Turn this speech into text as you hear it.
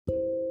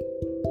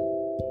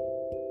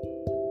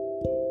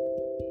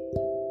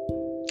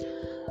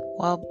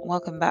Well,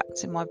 welcome back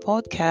to my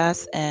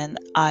podcast, and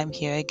I'm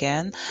here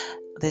again.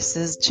 This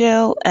is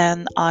Jill,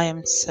 and I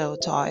am so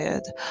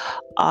tired.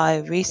 I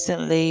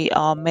recently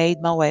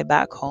made my way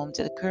back home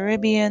to the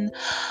Caribbean.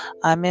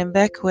 I'm in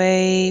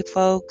Beckway,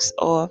 folks,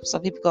 or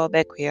some people call it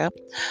Beckway,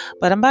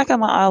 but I'm back on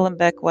my island,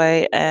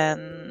 Beckway,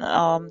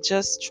 and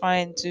just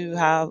trying to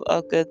have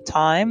a good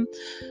time.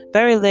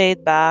 Very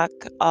laid back.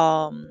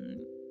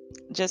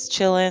 Just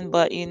chilling,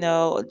 but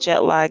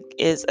jet lag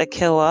is a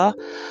killer,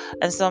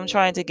 and so I'm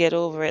trying to get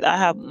over it. I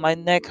have my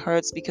neck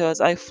hurts because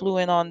I flew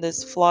in on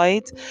this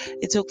flight.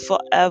 It took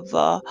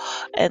forever,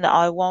 and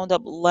I wound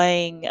up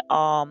laying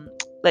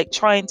like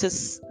trying to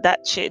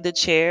the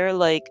chair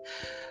like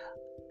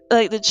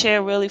the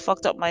chair really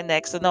fucked up my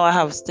neck. So now I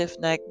have a stiff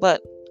neck,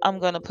 but I'm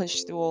gonna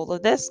push through all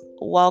of this.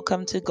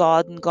 Welcome to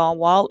God and Gone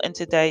Wild, and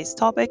today's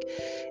topic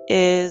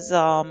is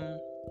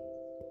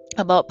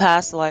about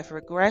past life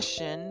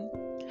regression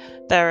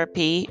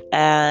therapy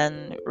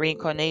and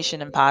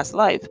reincarnation and past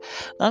life.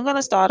 Now, I'm going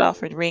to start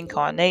off with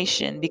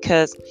reincarnation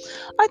because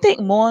I think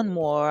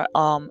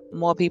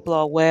more people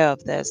are aware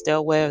of this. They're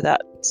aware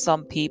that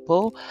some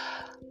people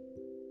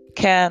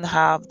can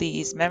have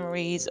these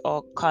memories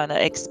or kind of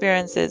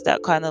experiences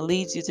that kind of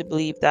leads you to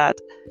believe that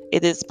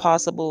it is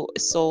possible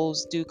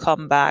souls do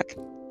come back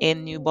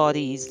in new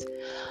bodies,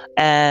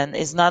 and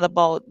it's not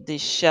about the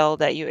shell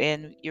that you're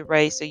in, your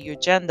race or your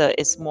gender.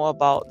 It's more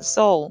about the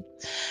soul.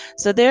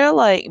 So there are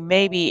like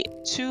maybe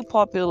two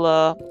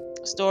popular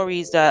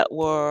stories that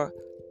were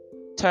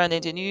turned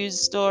into news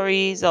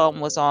stories,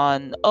 was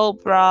on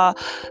Oprah,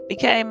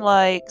 became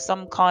like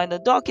some kind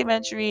of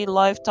documentary,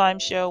 lifetime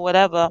show,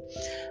 whatever.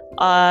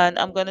 And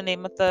I'm going to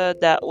name a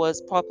third that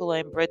was popular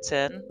in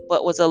Britain,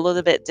 but was a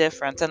little bit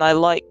different. And I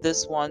like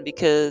this one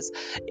because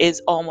it's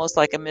almost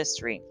like a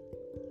mystery.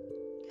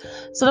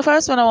 So the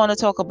first one I want to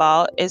talk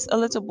about is a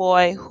little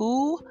boy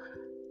who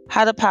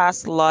had a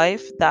past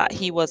life that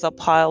he was a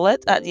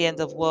pilot at the end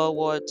of World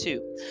War II.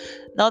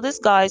 Now, this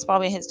guy is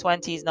probably in his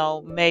 20s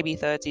now, maybe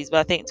 30s, but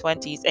I think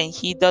 20s, and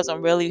he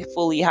doesn't really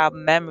fully have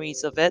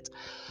memories of it.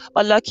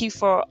 But lucky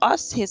for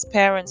us, his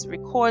parents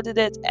recorded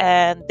it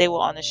and they were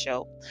on a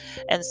show.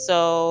 And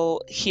so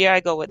here I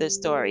go with this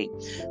story.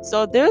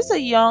 So there's a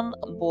young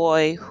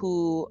boy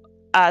who,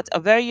 at a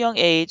very young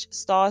age,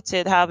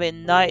 started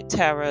having night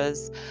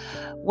terrors,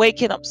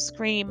 waking up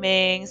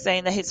screaming,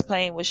 saying that his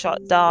plane was shot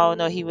down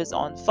or he was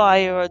on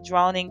fire or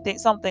drowning,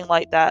 something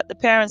like that. The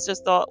parents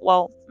just thought,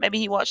 well, maybe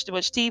he watched too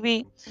much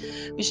TV.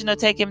 We should not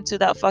take him to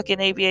that fucking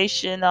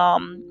aviation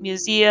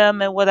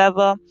museum and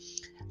whatever.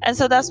 And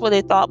so that's what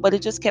they thought, but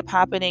it just kept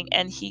happening,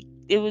 and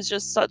it was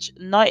just such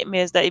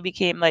nightmares that it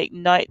became like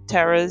night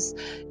terrors.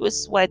 He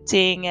was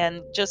sweating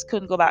and just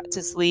couldn't go back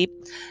to sleep.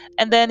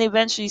 And then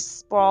eventually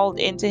sprawled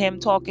into him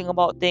talking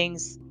about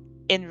things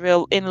in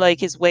like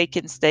his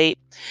waking state,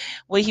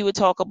 where he would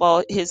talk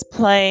about his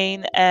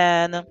plane,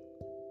 and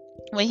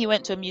when he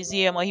went to a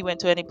museum or he went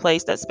to any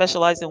place that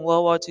specialized in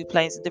World War II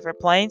planes and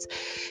different planes,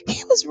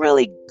 he was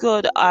really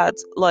good at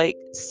like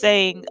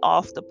saying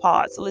off the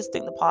parts,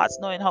 listing the parts,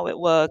 knowing how it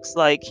works.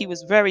 Like he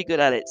was very good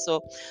at it.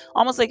 So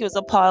almost like he was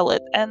a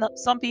pilot. And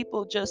some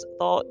people just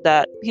thought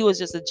that he was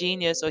just a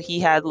genius, or he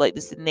had like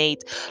this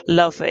innate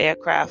love for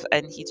aircraft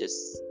and he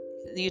just,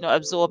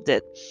 absorbed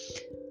it.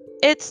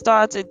 It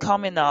started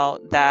coming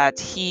out that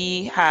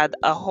he had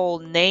a whole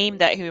name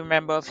that he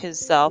remembered of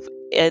himself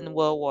in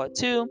World War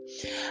II.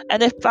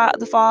 And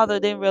the father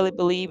didn't really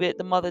believe it,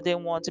 the mother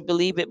didn't want to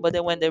believe it, but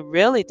then when they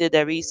really did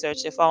their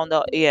research, they found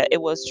out, yeah,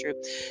 it was true.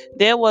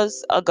 There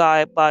was a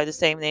guy by the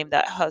same name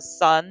that her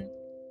son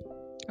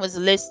was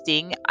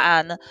listing,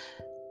 and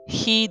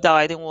he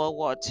died in World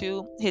War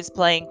II. His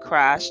plane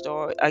crashed,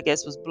 or I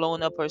guess was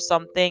blown up or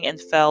something,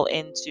 and fell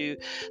into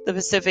the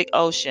Pacific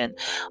Ocean.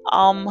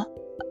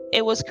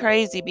 It was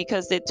crazy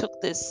because they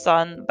took this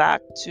son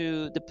back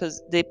to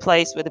the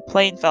place where the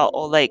plane fell,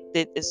 or like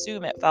they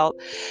assume it fell,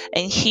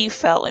 and he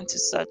fell into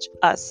such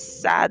a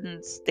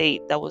saddened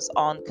state that was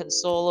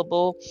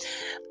unconsolable.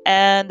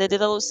 And they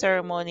did a little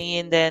ceremony,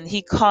 and then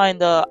he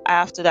kind of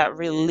after that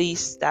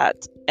released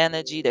that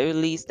energy, they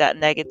released that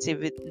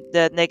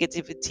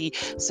negativity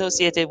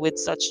associated with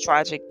such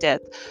tragic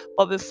death.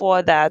 But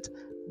before that,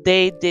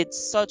 they did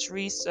such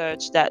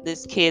research that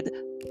this kid,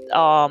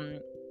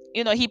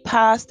 he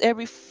passed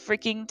every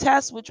freaking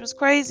test, which was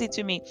crazy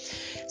to me.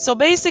 So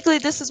basically,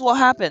 this is what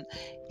happened.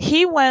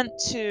 He went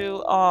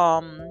to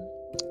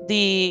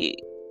the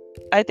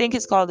I think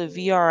it's called the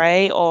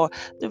VRA, or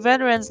the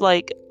Veterans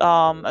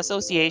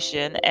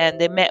Association, and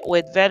they met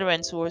with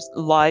veterans who were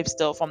alive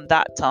still from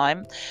that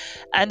time,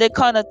 and they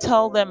kind of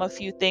tell them a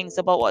few things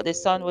about what their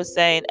son was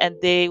saying, and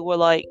they were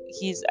like,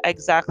 he's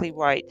exactly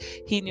right.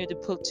 He knew the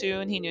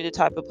platoon, he knew the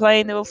type of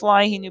plane they were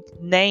flying, he knew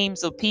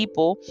names of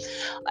people,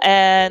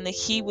 and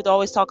he would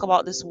always talk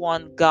about this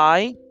one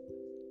guy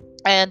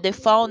And they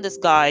found this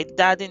guy.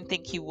 Dad didn't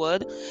think he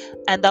would,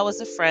 and that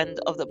was a friend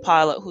of the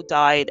pilot who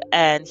died,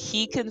 and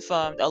he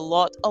confirmed a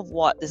lot of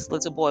what this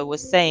little boy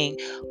was saying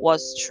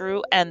was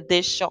true, and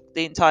this shocked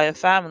the entire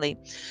family.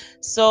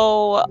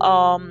 So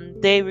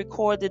they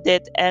recorded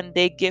it and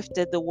they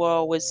gifted the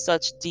world with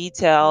such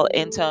detail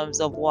in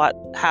terms of what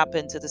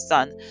happened to the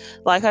son.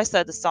 Like I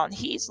said, the son,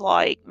 he's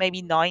like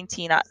maybe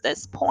 19 at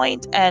this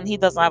point and he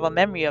doesn't have a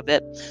memory of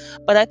it.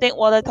 But I think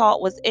what I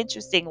thought was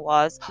interesting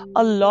was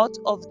a lot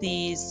of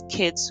these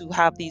kids who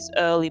have these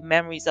early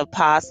memories of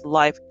past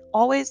life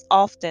always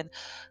often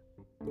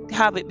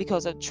have it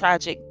because of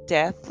tragic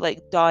death, like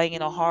dying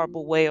in a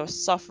horrible way or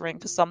suffering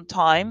for some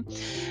time.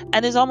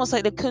 And it's almost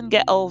like they couldn't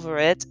get over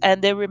it,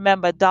 and they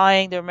remember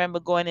dying, they remember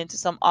going into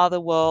some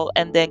other world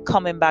and then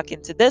coming back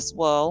into this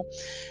world,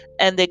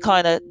 and they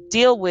kind of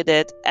deal with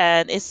it.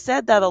 And it's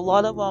said that a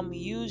lot of them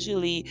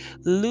usually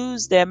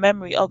lose their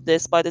memory of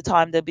this by the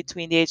time they're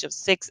between the age of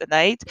 6 and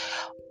 8.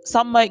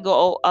 Some might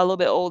go a little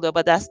bit older,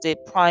 but that's the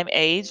prime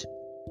age.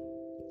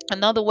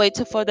 Another way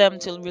for them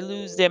to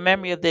lose their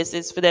memory of this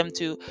is for them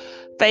to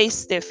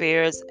face their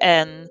fears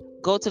and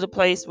go to the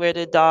place where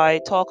they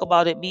die, talk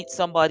about it, meet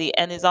somebody,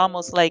 and it's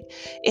almost like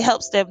it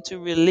helps them to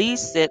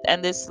release it,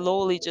 and they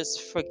slowly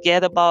just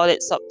forget about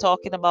it, stop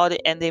talking about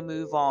it, and they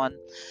move on.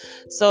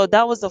 So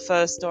that was the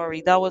first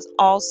story. That was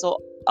also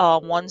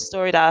one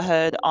story that I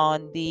heard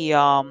on the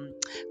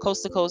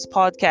Coast to Coast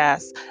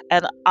podcast,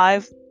 and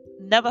I've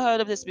never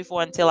heard of this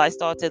before until I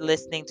started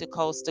listening to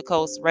Coast to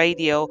Coast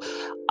radio.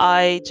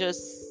 I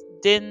just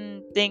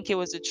didn't think it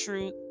was a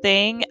true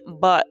thing,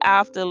 but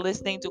after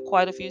listening to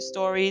quite a few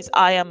stories,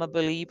 I am a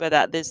believer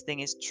that this thing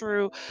is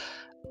true,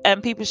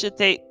 and people should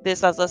take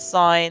this as a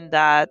sign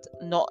that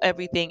not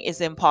everything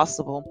is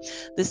impossible.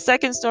 The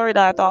second story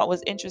that I thought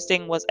was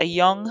interesting was a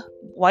young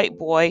white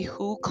boy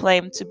who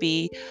claimed to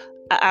be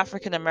an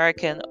African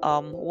American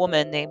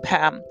woman named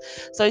Pam.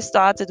 So it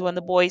started when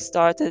the boy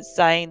started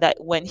saying that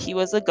when he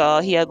was a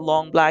girl, he had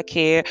long black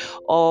hair,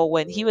 or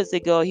when he was a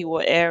girl, he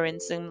wore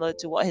earrings similar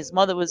to what his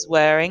mother was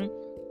wearing.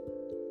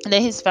 And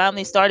then his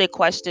family started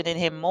questioning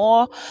him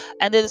more,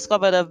 and they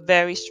discovered a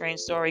very strange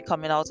story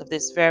coming out of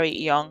this very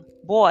young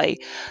boy.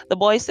 The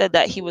boy said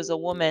that he was a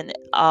woman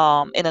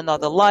in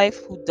another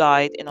life who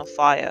died in a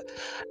fire.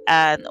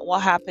 And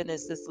what happened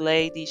is this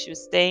lady, she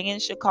was staying in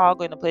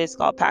Chicago in a place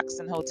called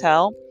Paxton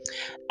Hotel,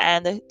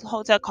 and the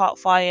hotel caught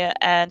fire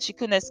and she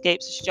couldn't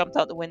escape, so she jumped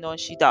out the window and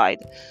she died.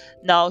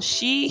 Now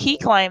he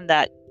claimed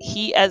that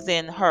he, as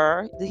in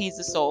her, he's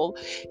the soul,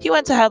 he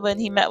went to heaven,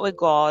 he met with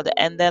God,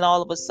 and then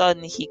all of a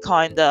sudden he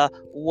kind of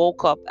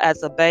woke up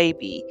as a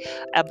baby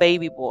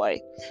boy.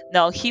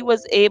 Now he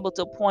was able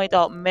to point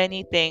out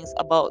many things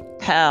about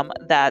Pam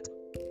that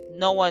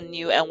no one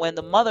knew, and when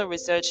the mother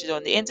researched it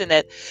on the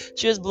internet,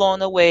 she was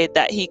blown away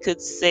that he could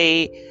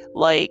say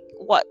like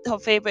what her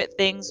favorite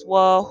things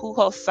were, who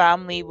her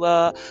family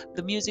were,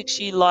 the music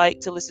she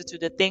liked to listen to,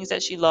 the things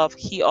that she loved,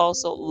 he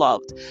also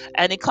loved.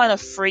 And it kind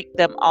of freaked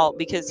them out,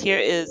 because here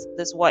is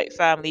this white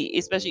family,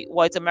 especially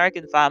white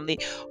American family,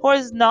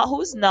 who's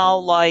now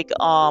like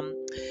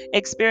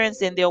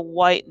experiencing their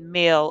white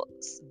male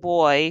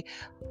boy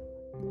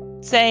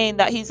saying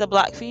that he's a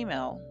black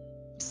female.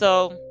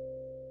 So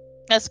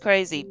that's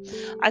crazy.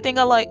 I think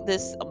I like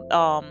this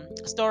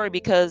story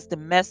because the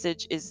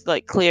message is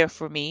like clear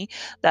for me,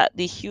 that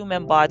the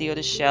human body or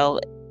the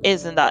shell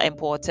isn't that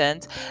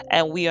important,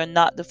 and we are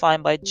not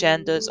defined by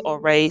genders or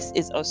race.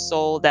 It's a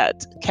soul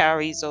that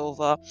carries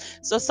over.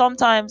 So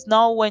sometimes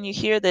now when you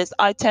hear this,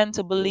 I tend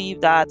to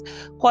believe that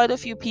quite a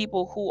few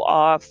people who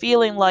are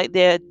feeling like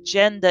their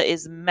gender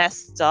is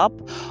messed up,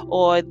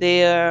 or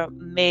they're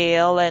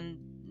male and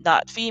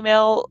not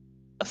female,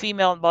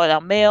 female but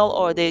are male,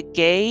 or they're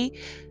gay,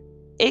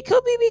 it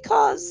could be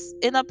because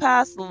in a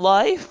past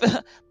life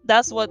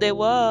that's what they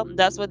were,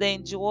 that's what they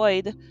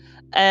enjoyed,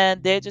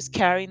 and they're just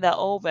carrying that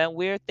over, and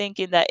we're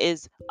thinking that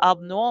is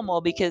abnormal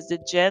because the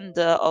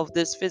gender of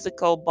this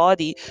physical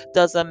body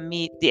doesn't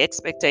meet the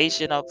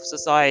expectation of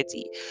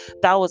society.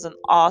 That was an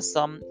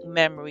awesome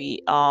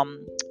memory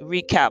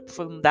recap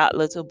from that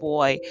little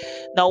boy.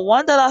 Now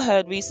one that I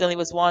heard recently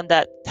was one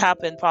that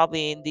happened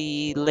probably in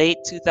the late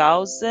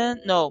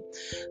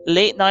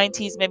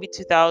 90s, maybe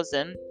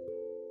 2000.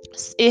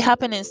 It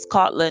happened in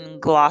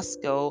Scotland,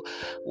 Glasgow,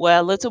 where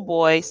a little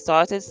boy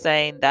started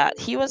saying that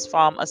he was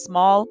from a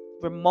small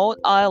remote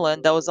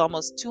island that was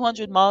almost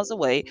 200 miles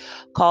away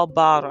called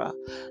Barra.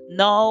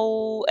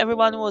 Now,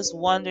 everyone was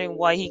wondering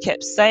why he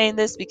kept saying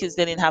this, because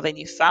they didn't have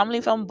any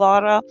family from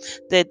Barra.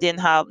 They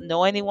didn't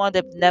know anyone.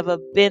 They've never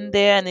been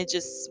there, and it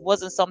just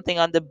wasn't something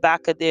on the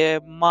back of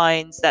their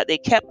minds that they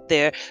kept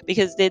there,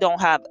 because they don't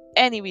have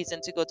any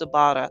reason to go to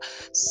Barra.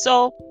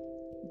 So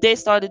they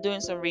started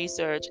doing some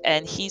research,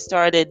 and he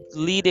started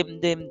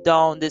leading them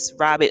down this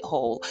rabbit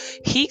hole.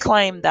 He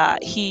claimed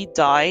that he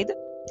died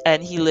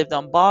and he lived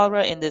on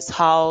Barra in this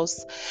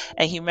house,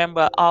 and he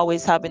remember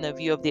always having a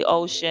view of the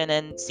ocean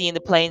and seeing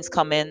the planes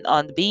come in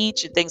on the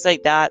beach and things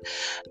like that.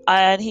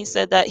 And he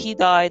said that he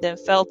died and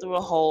fell through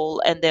a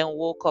hole and then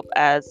woke up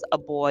as a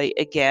boy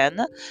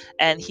again,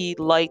 and he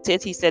liked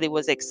it. He said it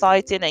was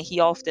exciting, and he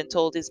often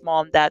told his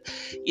mom that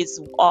it's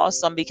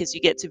awesome because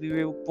you get to be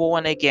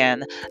reborn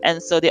again.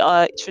 And so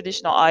the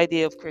traditional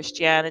idea of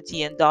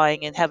Christianity and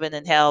dying in heaven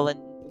and hell and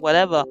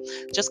whatever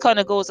just kind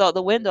of goes out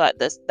the window at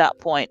that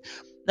point.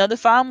 Now, the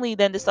family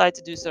then decided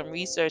to do some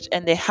research,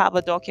 and they have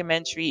a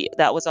documentary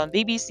that was on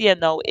BBC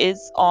and now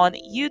is on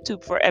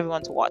YouTube for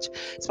everyone to watch.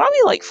 It's probably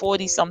like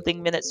 40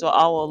 something minutes to an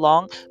hour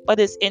long, but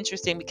it's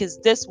interesting because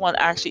this one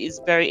actually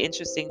is very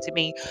interesting to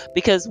me,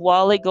 because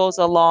while it goes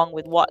along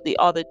with what the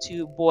other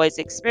two boys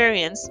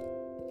experience,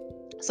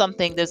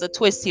 there's a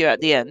twist here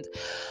at the end.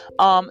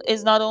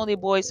 Is not only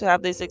boys who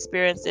have this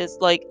experience, it's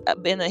like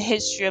been a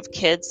history of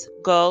kids,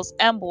 girls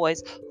and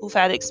boys who've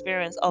had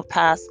experience of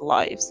past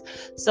lives.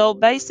 So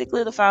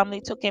basically the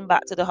family took him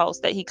back to the house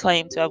that he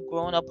claimed to have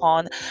grown up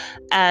on,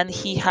 and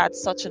he had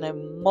such an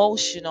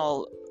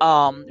emotional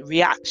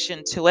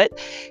reaction to it.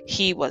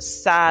 He was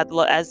sad,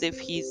 as if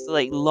he's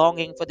like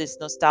longing for this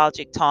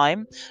nostalgic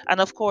time.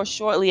 And of course,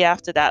 shortly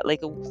after that,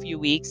 like a few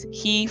weeks,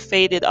 he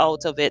faded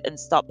out of it and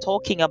stopped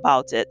talking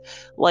about it.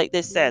 Like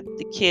they said,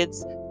 the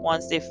kids,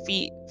 once they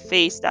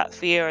face that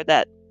fear,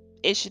 that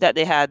issue that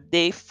they had,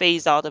 they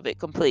phase out of it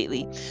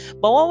completely.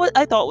 But what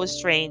I thought was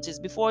strange is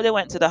before they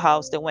went to the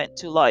house, they went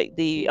to like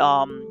the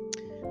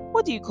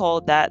what do you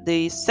call that,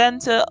 the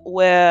center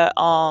where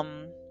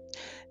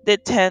they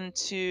tend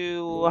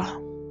to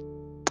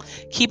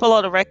keep a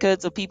lot of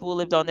records of people who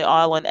lived on the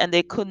island, and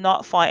they could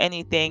not find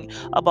anything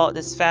about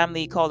this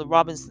family called the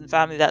Robinson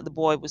family that the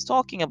boy was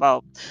talking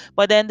about.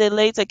 But then they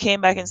later came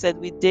back and said,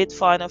 we did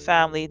find a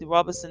family, the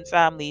Robinson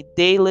family.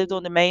 They lived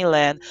on the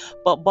mainland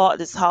but bought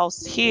this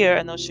house here,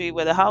 and I'll show you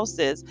where the house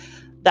is.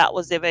 That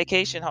was their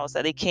vacation house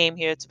that they came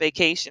here to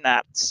vacation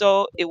at.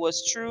 So it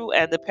was true,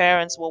 and the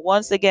parents were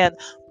once again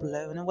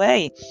blown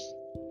away.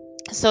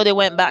 So they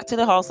went back to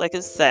the house, like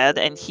I said,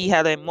 and he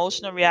had an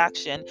emotional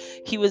reaction.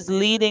 He was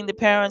leading the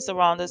parents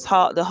around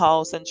the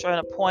house and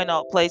trying to point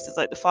out places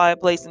like the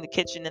fireplace in the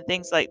kitchen and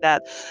things like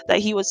that, that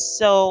he was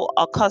so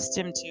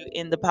accustomed to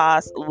in the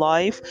past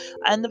life.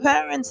 And the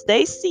parents,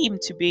 they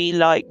seemed to be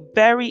like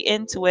very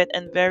into it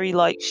and very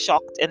like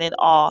shocked and in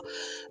awe.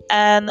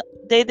 And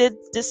they did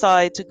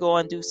decide to go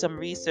and do some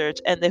research,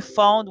 and they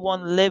found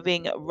one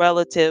living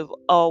relative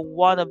or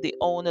one of the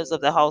owners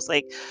of the house,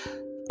 like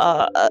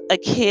a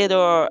kid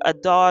or a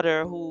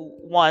daughter who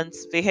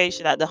once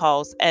vacationed at the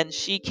house, and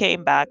she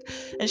came back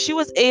and she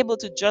was able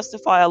to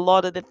justify a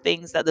lot of the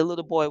things that the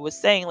little boy was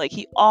saying. Like,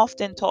 he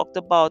often talked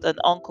about an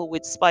uncle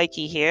with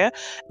spiky hair,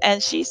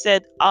 and she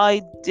said,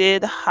 I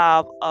did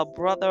have a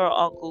brother or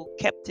uncle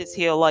kept his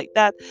hair like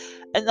that.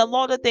 And a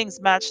lot of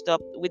things matched up,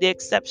 with the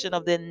exception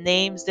of the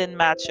names didn't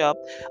match up.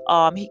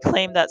 He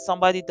claimed that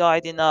somebody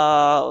died in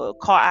a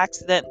car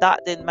accident,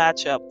 that didn't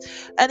match up.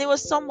 And it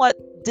was somewhat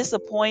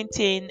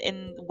disappointing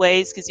in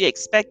ways, because you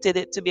expected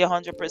it to be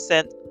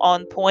 100%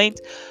 on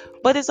point,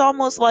 but it's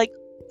almost like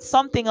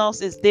something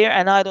else is there,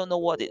 and I don't know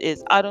what it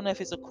is. I don't know if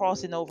it's a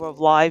crossing over of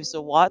lives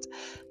or what.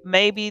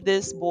 Maybe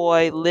this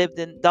boy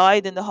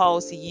died in the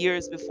house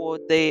years before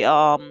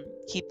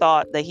he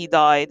thought that he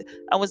died,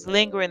 and was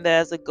lingering there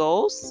as a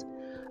ghost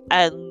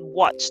and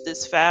watched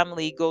this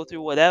family go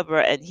through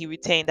whatever, and he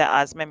retained that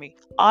as memory.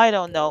 I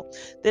don't know.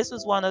 This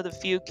was one of the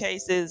few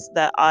cases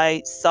that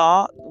I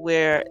saw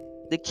where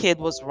the kid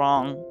was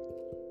wrong,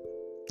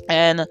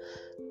 and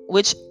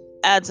which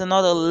adds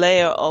another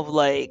layer of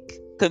like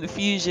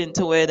confusion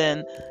to it,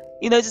 and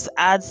just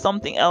adds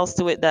something else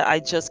to it that I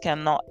just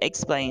cannot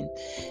explain.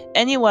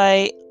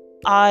 Anyway,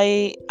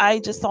 I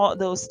just thought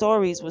those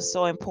stories were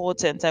so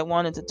important. I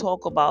wanted to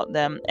talk about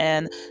them.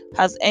 And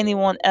has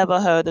anyone ever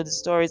heard of the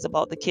stories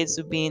about the kids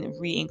who've been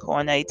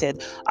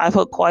reincarnated? I've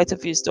heard quite a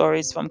few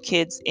stories from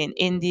kids in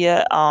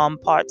India,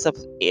 parts of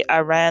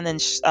Iran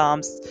and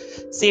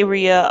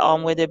Syria,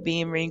 where they're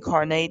being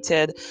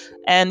reincarnated.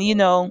 And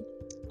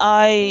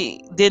I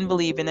didn't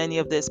believe in any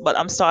of this, but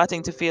I'm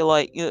starting to feel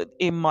like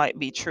it might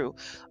be true.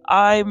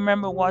 I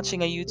remember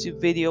watching a YouTube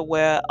video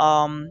where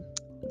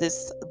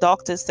this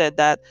doctor said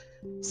that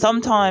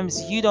sometimes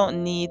you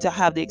don't need to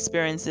have the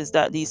experiences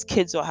that these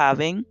kids are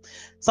having.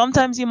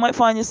 Sometimes you might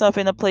find yourself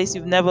in a place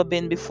you've never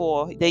been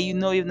before, that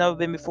you've never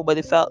been before, but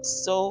it felt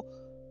so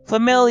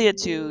familiar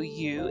to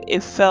you.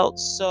 It felt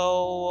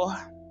so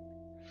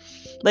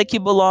like you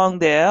belong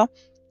there.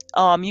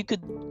 You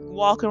could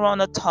walk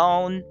around a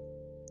town,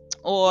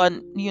 or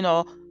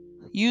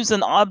use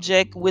an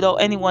object without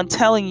anyone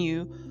telling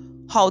you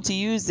how to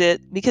use it,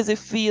 because it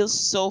feels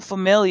so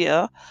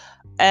familiar.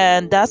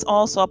 And that's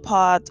also a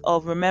part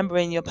of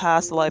remembering your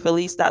past life. At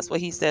least that's what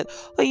he said.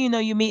 But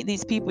you meet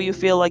these people you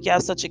feel like you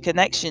have such a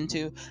connection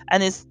to,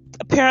 and it's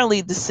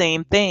apparently the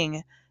same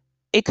thing.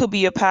 It could be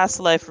your past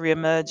life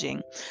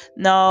reemerging.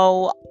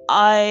 Now,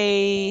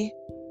 I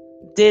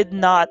did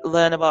not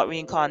learn about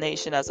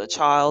reincarnation as a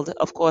child.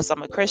 Of course,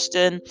 I'm a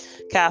Christian,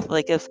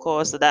 Catholic, of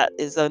course, so that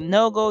is a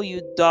no-go.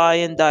 You die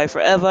and die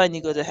forever and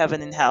you go to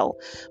heaven and hell.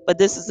 But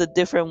this is a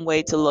different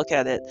way to look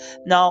at it.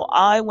 Now,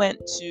 I went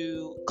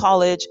to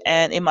college,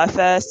 and in my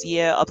first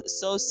year of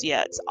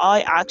associates,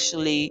 I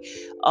actually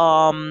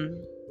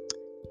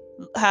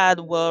had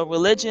were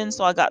religion,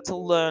 so I got to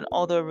learn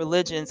other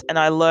religions, and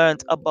I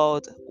learned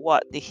about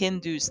what the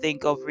Hindus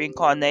think of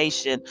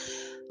reincarnation,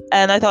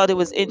 and I thought it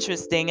was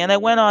interesting. And I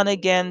went on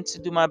again to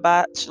do my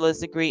bachelor's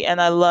degree,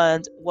 and I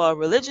learned well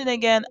religion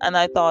again, and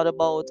I thought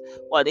about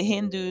what the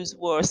Hindus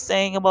were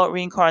saying about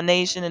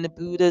reincarnation and the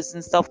Buddhists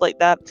and stuff like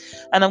that.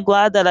 And I'm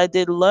glad that I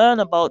did learn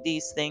about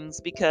these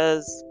things,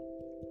 because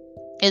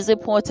it's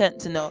important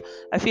to know.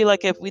 I feel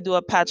like if we do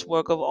a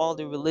patchwork of all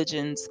the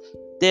religions,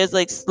 there's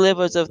like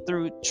slivers of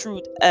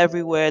truth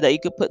everywhere that you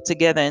could put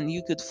together, and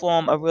you could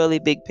form a really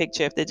big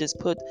picture if they just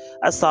put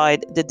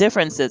aside the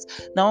differences.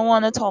 Now I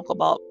want to talk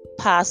about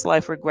past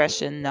life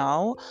regression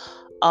now.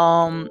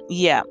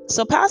 Yeah,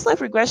 so past life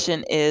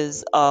regression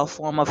is a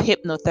form of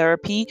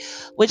hypnotherapy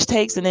which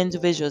takes an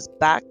individual's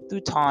back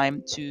through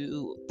time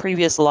to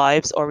previous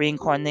lives or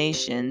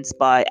reincarnations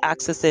by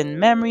accessing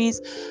memories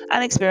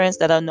and experiences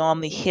that are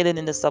normally hidden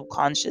in the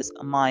subconscious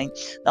mind.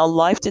 Now,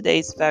 life today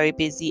is very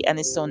busy and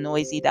is so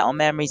noisy that our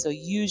memories are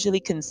usually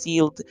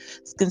concealed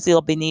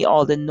beneath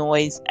all the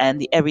noise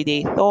and the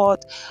everyday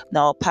thought.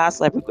 Now,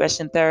 past life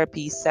regression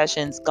therapy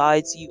sessions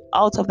guides you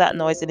out of that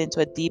noise and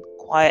into a deep,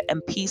 quiet,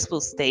 and peaceful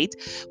state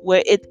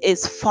where it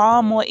is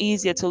far more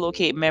easier to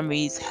locate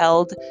memories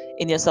held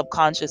in your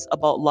subconscious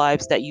about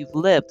lives that you've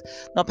lived.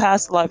 Now,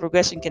 past life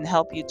regression can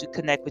help you to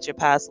connect with your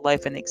past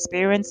life and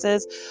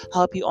experiences,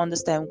 help you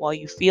understand why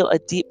you feel a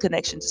deep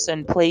connection to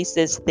certain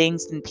places,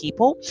 things, and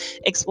people,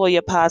 explore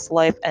your past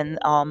life and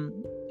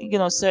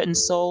certain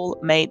soul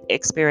mate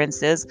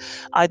experiences,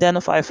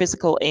 identify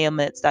physical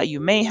ailments that you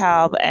may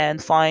have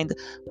and find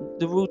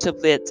the root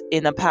of it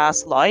in a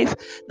past life.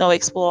 Now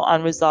explore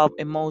unresolved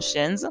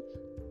emotions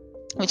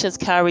which has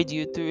carried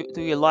you through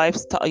your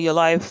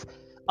life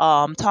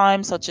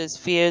time, such as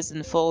fears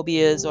and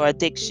phobias or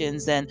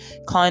addictions, and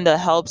kind of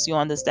helps you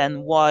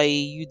understand why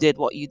you did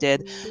what you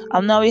did.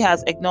 Now he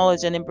has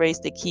acknowledged and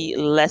embraced the key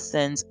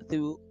lessons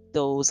through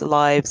those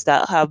lives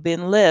that have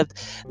been lived.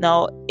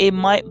 Now it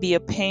might be a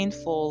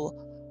painful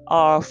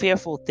or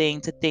fearful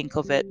thing to think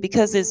of it,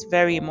 because it's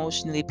very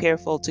emotionally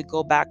fearful to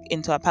go back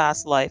into a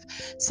past life,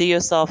 see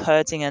yourself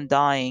hurting and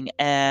dying,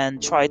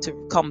 and try to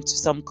come to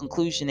some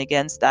conclusion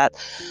against that.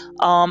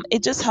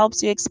 It just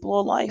helps you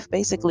explore life,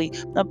 basically.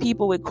 Now,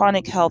 people with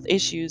chronic health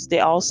issues, they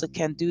also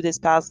can do this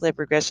past life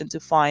regression to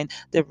find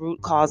the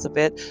root cause of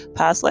it.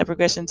 Past life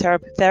regression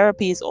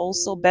therapy is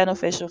also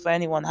beneficial for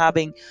anyone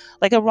having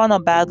like a run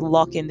of bad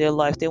luck in their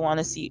life. They want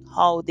to see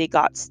how they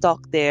got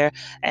stuck there,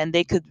 and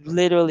they could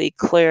literally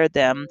clear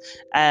them.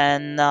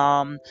 And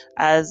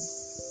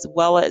as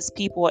well as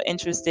people are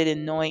interested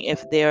in knowing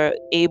if they're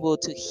able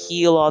to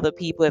heal other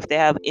people, if they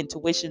have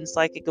intuition,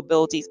 psychic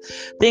abilities,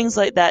 things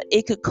like that,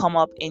 it could come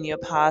up in your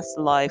past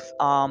life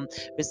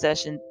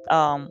recession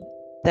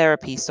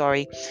therapy.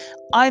 Sorry,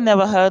 I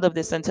never heard of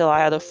this until I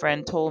had a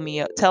friend tell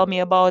me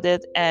about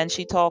it, and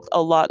she talked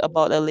a lot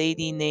about a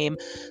lady named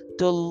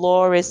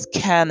Dolores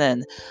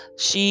Cannon.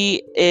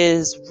 She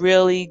is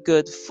really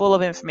good, full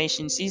of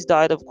information. She's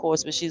died, of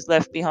course, but she's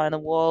left behind a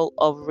wall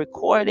of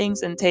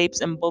recordings and tapes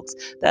and books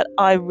that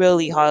I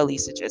really highly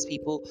suggest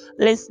people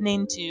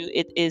listening to.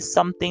 It is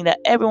something that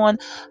everyone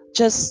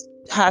just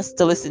has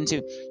to listen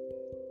to.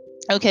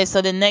 Okay,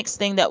 so the next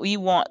thing that we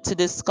want to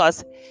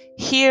discuss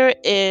here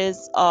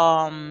is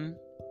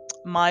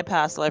my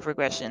past life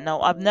regression. Now,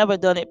 I've never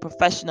done it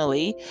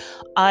professionally.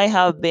 I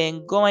have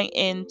been going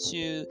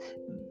into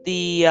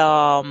the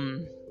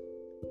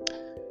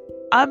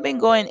I've been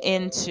going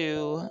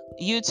into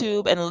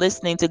YouTube and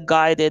listening to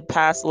guided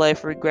past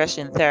life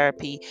regression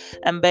therapy.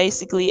 And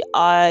basically,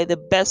 the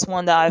best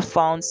one that I've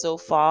found so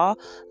far,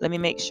 let me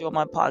make sure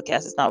my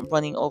podcast is not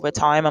running over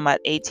time. I'm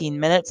at 18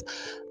 minutes.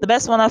 The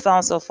best one I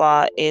found so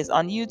far is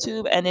on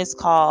YouTube, and it's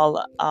called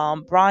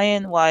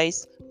Brian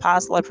Weiss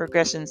Past Life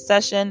Regression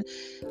Session.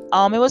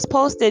 It was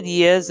posted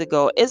years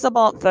ago. It's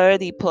about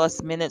 30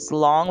 plus minutes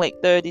long, like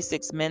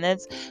 36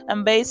 minutes.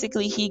 And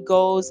basically, he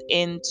goes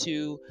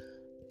into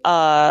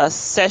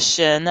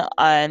session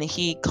and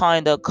he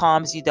kind of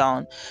calms you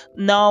down.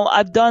 Now,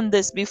 I've done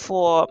this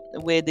before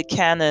with the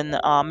Canon,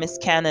 Miss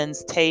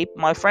Cannon's tape.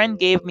 My friend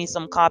gave me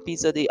some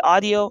copies of the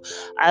audio.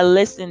 I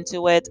listened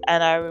to it,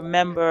 and I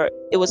remember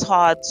it was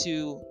hard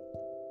to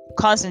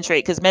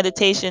concentrate because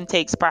meditation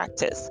takes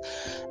practice.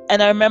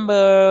 And I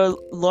remember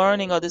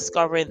learning or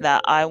discovering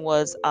that I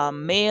was a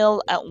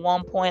male at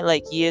one point,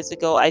 like years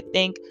ago. I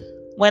think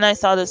when I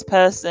saw this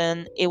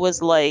person, it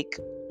was like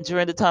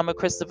during the time of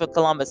Christopher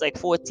Columbus, like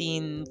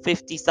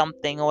 1450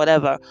 something or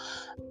whatever.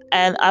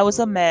 And I was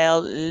a male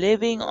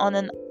living on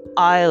an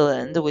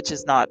island, which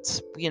is not,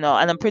 and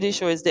I'm pretty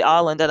sure it's the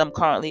island that I'm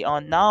currently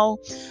on now.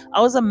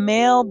 I was a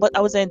male, but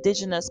I was an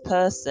indigenous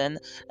person.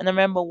 And I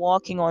remember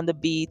walking on the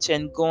beach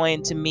and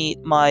going to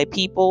meet my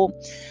people,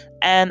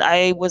 and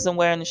I wasn't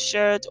wearing a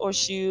shirt or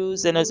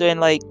shoes, and I was wearing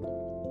like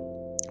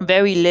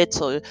very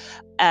little,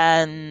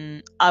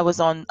 and I was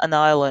on an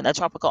island, a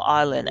tropical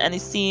island, and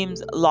it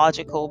seems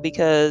logical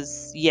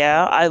because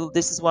yeah, I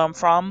this is where I'm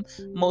from.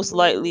 Most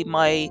likely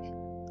my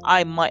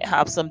I might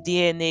have some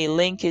DNA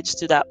linkage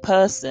to that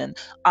person.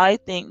 I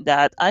think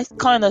that I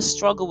kind of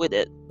struggle with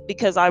it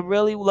because I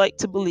really like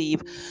to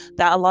believe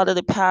that a lot of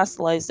the past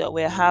lives that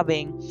we're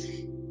having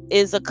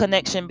is a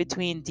connection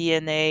between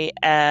DNA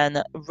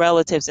and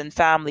relatives and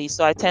family.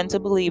 So I tend to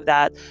believe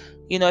that,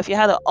 if you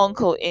had an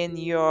uncle in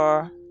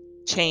your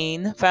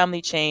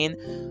family chain,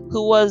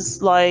 who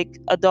was like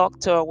a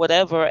doctor or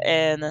whatever,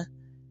 and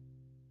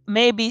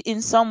maybe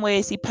in some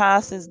ways he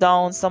passes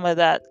down some of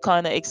that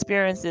kind of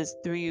experiences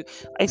through you.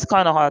 It's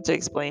kind of hard to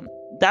explain.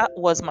 That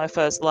was my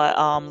first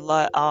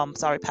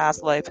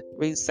past life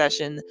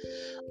recession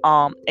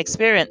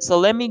experience. So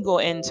let me go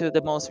into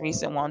the most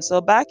recent one.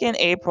 So back in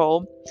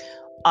April,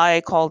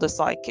 I called a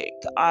psychic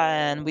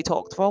and we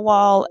talked for a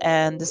while,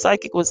 and the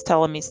psychic was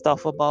telling me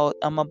stuff about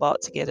I'm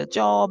about to get a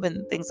job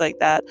and things like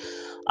that.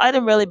 I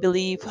didn't really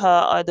believe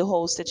her or the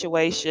whole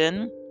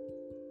situation,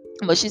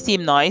 but she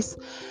seemed nice.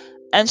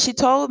 And she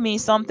told me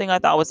something I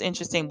thought was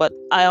interesting, but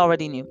I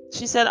already knew.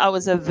 She said I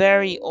was a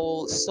very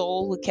old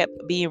soul who kept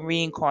being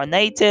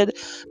reincarnated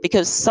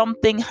because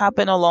something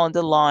happened along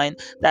the line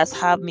that's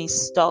had me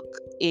stuck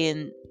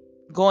in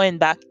going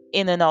back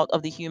in and out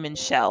of the human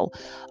shell.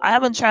 I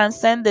haven't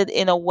transcended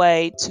in a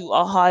way to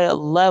a higher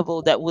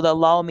level that would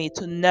allow me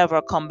to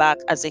never come back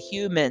as a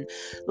human.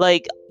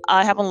 Like,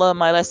 I haven't learned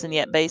my lesson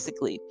yet,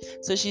 basically.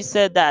 So she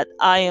said that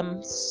I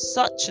am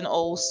such an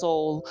old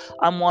soul.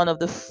 I'm one of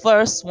the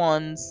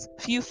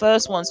few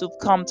first ones who've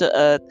come to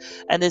Earth,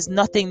 and there's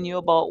nothing new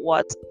about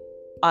what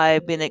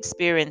I've been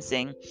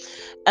experiencing.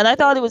 And I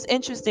thought it was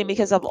interesting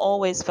because I've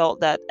always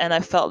felt that, and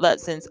I felt that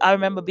since I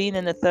remember being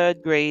in the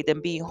third grade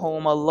and being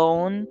home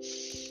alone.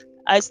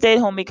 I stayed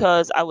home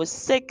because I was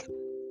sick,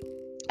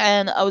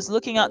 and I was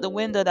looking out the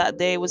window that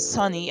day. It was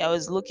sunny. I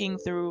was looking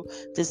through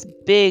this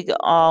big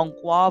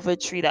guava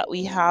tree that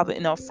we have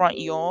in our front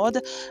yard,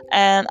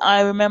 and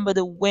I remember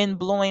the wind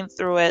blowing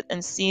through it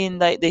and seeing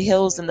like the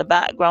hills in the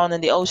background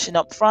and the ocean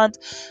up front,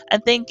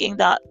 and thinking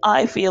that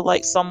I feel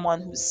like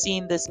someone who's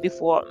seen this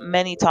before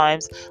many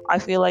times. I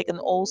feel like an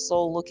old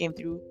soul looking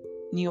through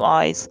new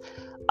eyes.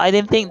 I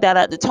didn't think that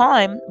at the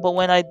time, but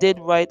when I did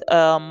write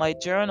my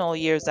journal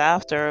years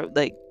after,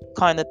 like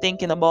kind of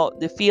thinking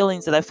about the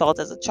feelings that I felt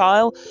as a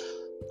child,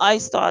 I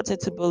started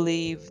to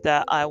believe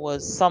that I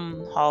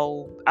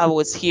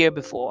was here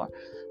before.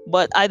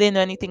 But I didn't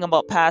know anything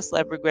about past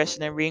life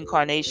regression and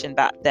reincarnation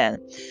back then.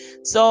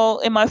 So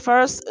in my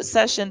first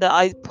session that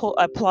I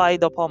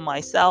applied upon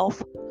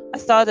myself, I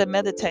started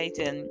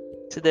meditating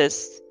to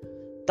this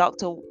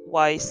Dr.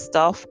 Weiss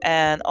stuff,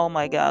 and oh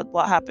my God,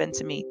 what happened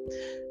to me?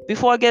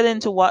 Before I get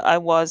into what I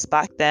was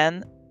back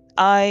then,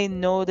 I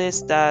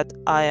noticed that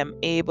I am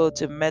able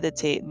to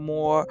meditate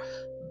more,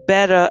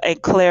 better,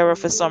 and clearer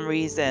for some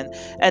reason.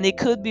 And it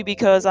could be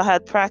because I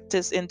had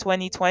practice in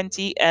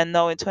 2020, and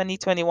now in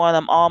 2021,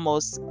 I'm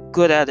almost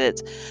good at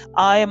it.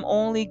 I am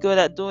only good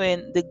at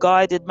doing the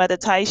guided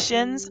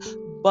meditations,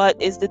 but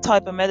it's the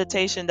type of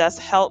meditation that's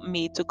helped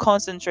me to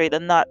concentrate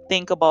and not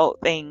think about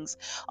things.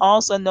 I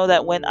also know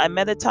that when I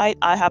meditate,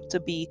 I have to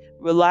be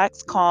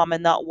relaxed, calm,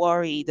 and not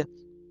worried.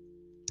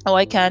 Oh,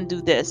 I can't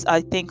do this.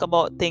 I think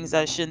about things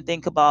I shouldn't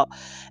think about.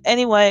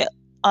 Anyway,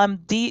 I'm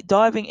deep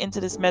diving into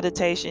this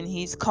meditation.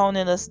 He's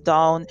counting us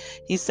down.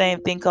 He's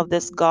saying, think of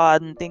this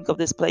God and think of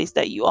this place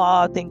that you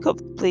are, think of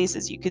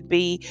places you could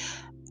be.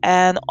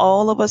 And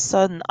all of a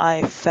sudden,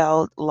 I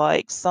felt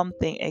like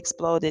something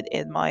exploded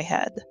in my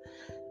head.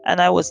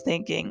 And I was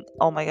thinking,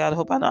 oh my God, I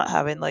hope I'm not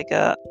having like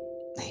a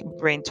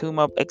brain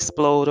tumor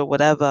explode or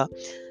whatever.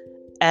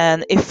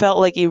 And it felt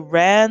like it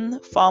ran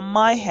from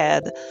my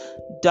head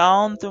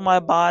down through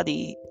my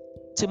body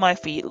to my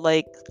feet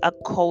like a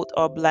coat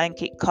or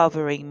blanket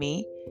covering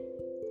me.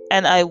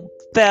 And I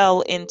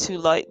fell into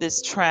like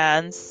this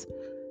trance.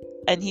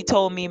 And he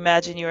told me,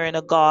 imagine you're in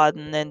a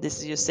garden and this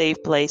is your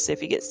safe place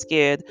if you get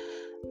scared.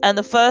 And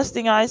the first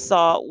thing I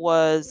saw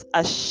was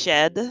a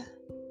shed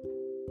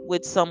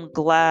with some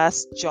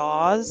glass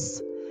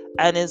jars.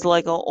 And it's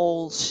like an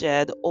old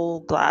shed,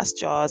 old glass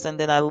jars. And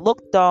then I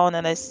look down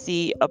and I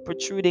see a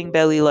protruding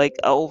belly, like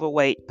an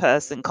overweight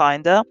person,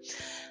 kinda.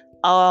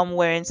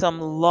 Wearing some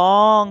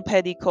long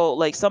petticoat,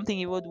 like something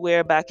you would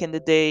wear back in the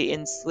day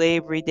in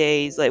slavery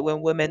days, like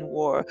when women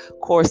wore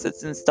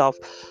corsets and stuff.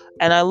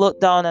 And I look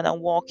down and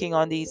I'm walking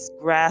on these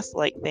grass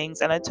like things,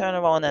 and I turn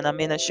around and I'm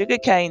in a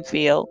sugarcane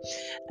field,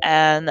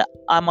 and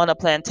I'm on a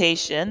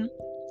plantation,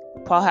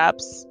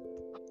 perhaps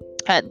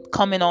at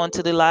coming on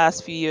to the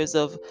last few years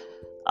of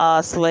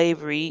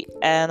slavery,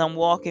 and I'm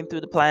walking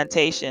through the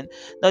plantation.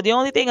 Now, the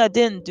only thing I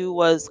didn't do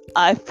was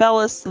I fell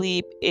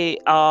asleep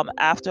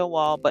after a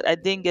while, but I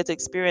didn't get to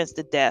experience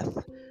the death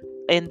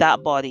in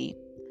that body.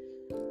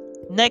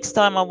 Next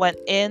time I went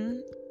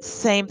in,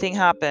 same thing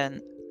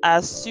happened.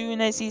 As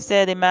soon as he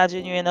said,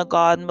 imagine you're in a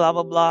garden, blah,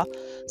 blah, blah,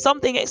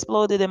 something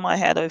exploded in my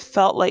head. I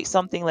felt like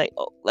something like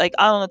I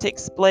don't know to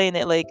explain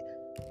it, like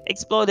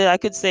exploded. I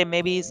could say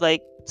maybe it's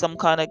like some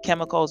kind of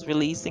chemicals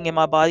releasing in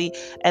my body,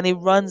 and it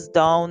runs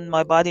down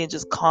my body and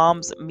just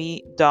calms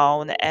me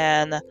down.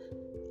 And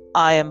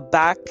I am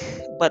back,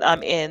 but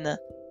I'm in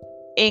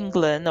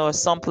England or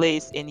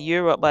someplace in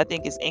Europe, but I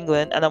think it's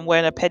England, and I'm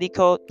wearing a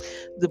petticoat.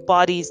 The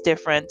body is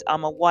different.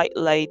 I'm a white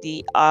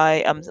lady.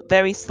 I am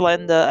very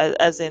slender,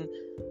 as in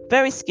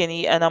very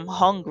skinny, and I'm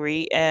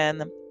hungry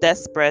and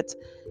desperate.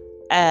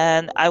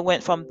 And I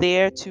went from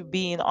there to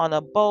being on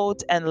a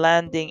boat and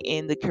landing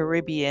in the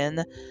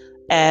Caribbean.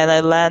 And I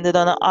landed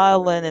on an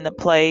island in a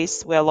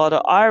place where a lot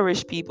of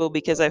Irish people,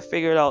 because I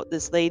figured out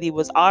this lady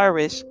was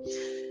Irish.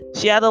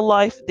 She had a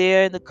life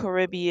there in the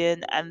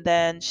Caribbean, and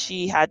then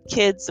she had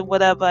kids and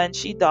whatever, and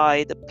she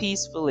died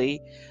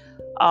peacefully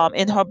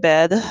in her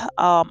bed,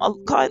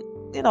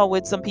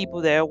 with some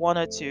people there, one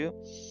or two.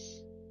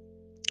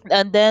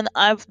 And then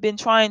I've been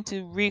trying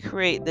to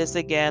recreate this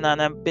again,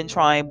 and I've been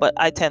trying, but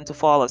I tend to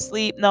fall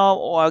asleep now,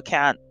 or I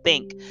can't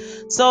think.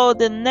 So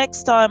the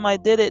next time I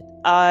did it,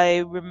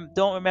 I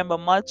don't remember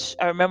much.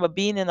 I remember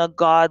being in a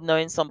garden or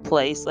in some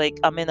place, like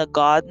I'm in a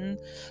garden,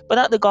 but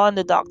not the garden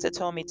the doctor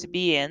told me to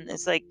be in.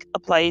 It's like a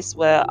place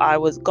where I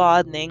was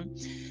gardening.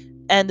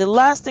 And the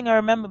last thing I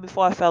remember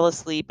before I fell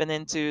asleep and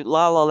into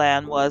La La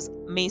Land was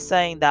me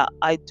saying that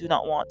I do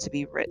not want to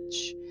be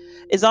rich.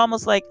 It's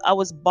almost like I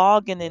was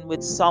bargaining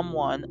with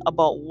someone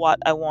about what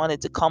I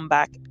wanted to come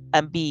back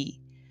and be.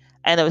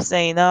 And I was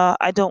saying, no,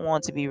 I don't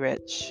want to be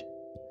rich.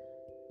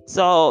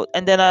 So,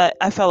 and then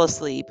I fell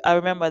asleep. I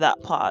remember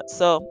that part.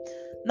 So,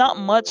 not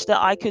much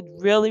that I could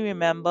really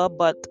remember,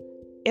 but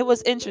it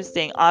was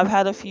interesting. I've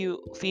had a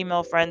few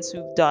female friends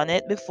who've done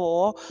it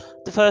before.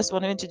 The first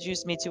one who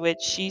introduced me to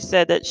it, she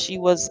said that she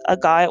was a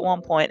guy at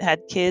one point,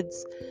 had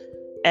kids,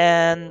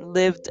 and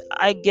lived,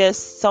 I guess,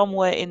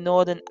 somewhere in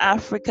northern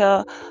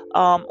Africa.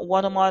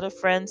 One of my other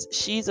friends,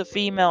 she's a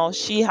female.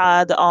 She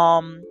had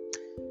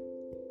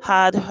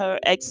her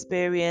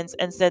experience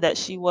and said that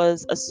she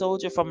was a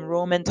soldier from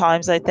Roman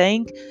times, I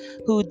think,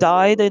 who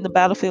died in the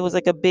battlefield. Was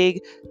like a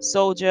big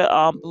soldier,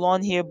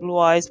 blonde hair, blue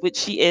eyes, which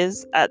she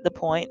is at the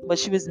point, but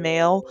she was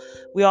male.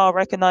 We all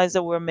recognize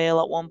that we're male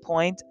at one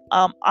point.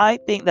 I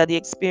think that the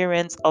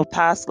experience of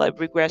past life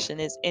regression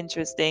is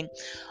interesting.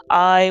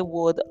 I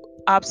would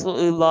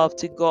absolutely love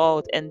to go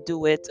out and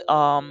do it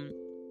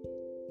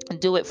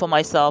for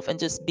myself, and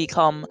just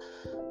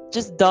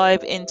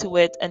dive into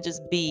it and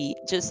just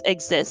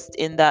exist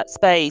in that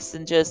space,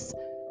 and just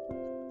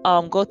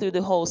go through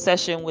the whole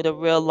session with a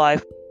real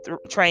life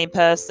trained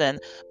person.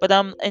 But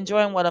I'm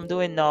enjoying what I'm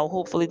doing now.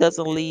 Hopefully, it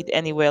doesn't lead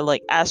anywhere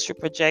like astral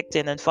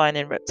projecting and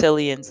finding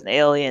reptilians and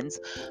aliens.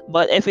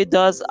 But if it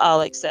does,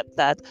 I'll accept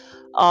that.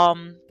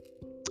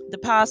 The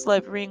past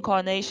life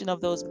reincarnation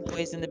of those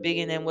boys in the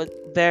beginning was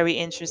very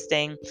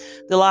interesting.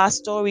 The last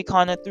story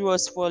kind of threw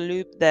us for a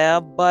loop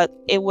there, but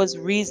it was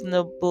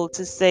reasonable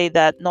to say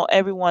that not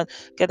everyone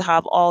can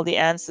have all the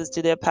answers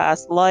to their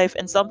past life,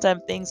 and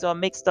sometimes things are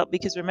mixed up,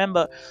 because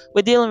remember,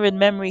 we're dealing with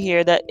memory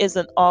here that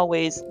isn't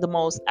always the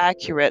most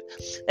accurate.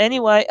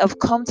 Anyway, I've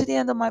come to the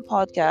end of my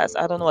podcast.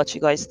 I don't know what you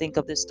guys think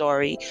of this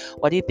story.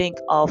 What do you think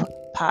of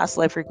past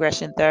life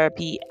regression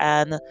therapy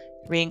and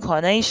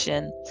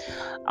reincarnation?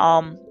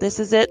 This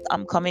is it.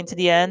 I'm coming to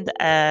the end,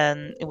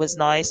 and it was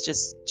nice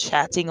just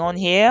chatting on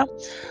here.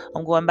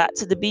 I'm going back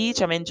to the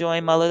beach. I'm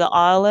enjoying my little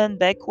island,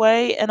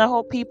 Beckway, and I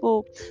hope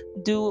people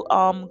do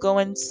go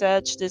and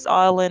search this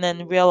island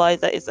and realize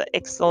that it's an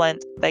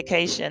excellent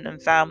vacation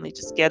and family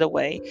just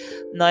getaway.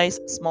 Nice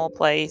small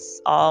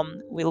place.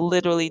 We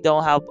literally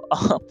don't have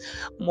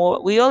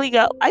more. We only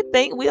got. I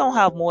think we don't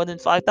have more than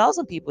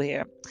 5,000 people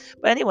here.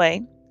 But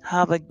anyway,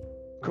 have a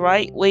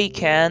great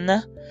weekend.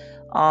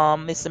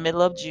 It's the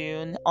middle of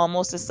June,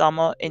 almost the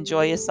summer.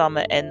 Enjoy your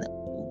summer, and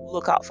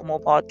look out for more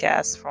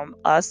podcasts from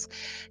us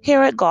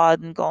here at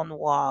Garden Gone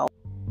Wild.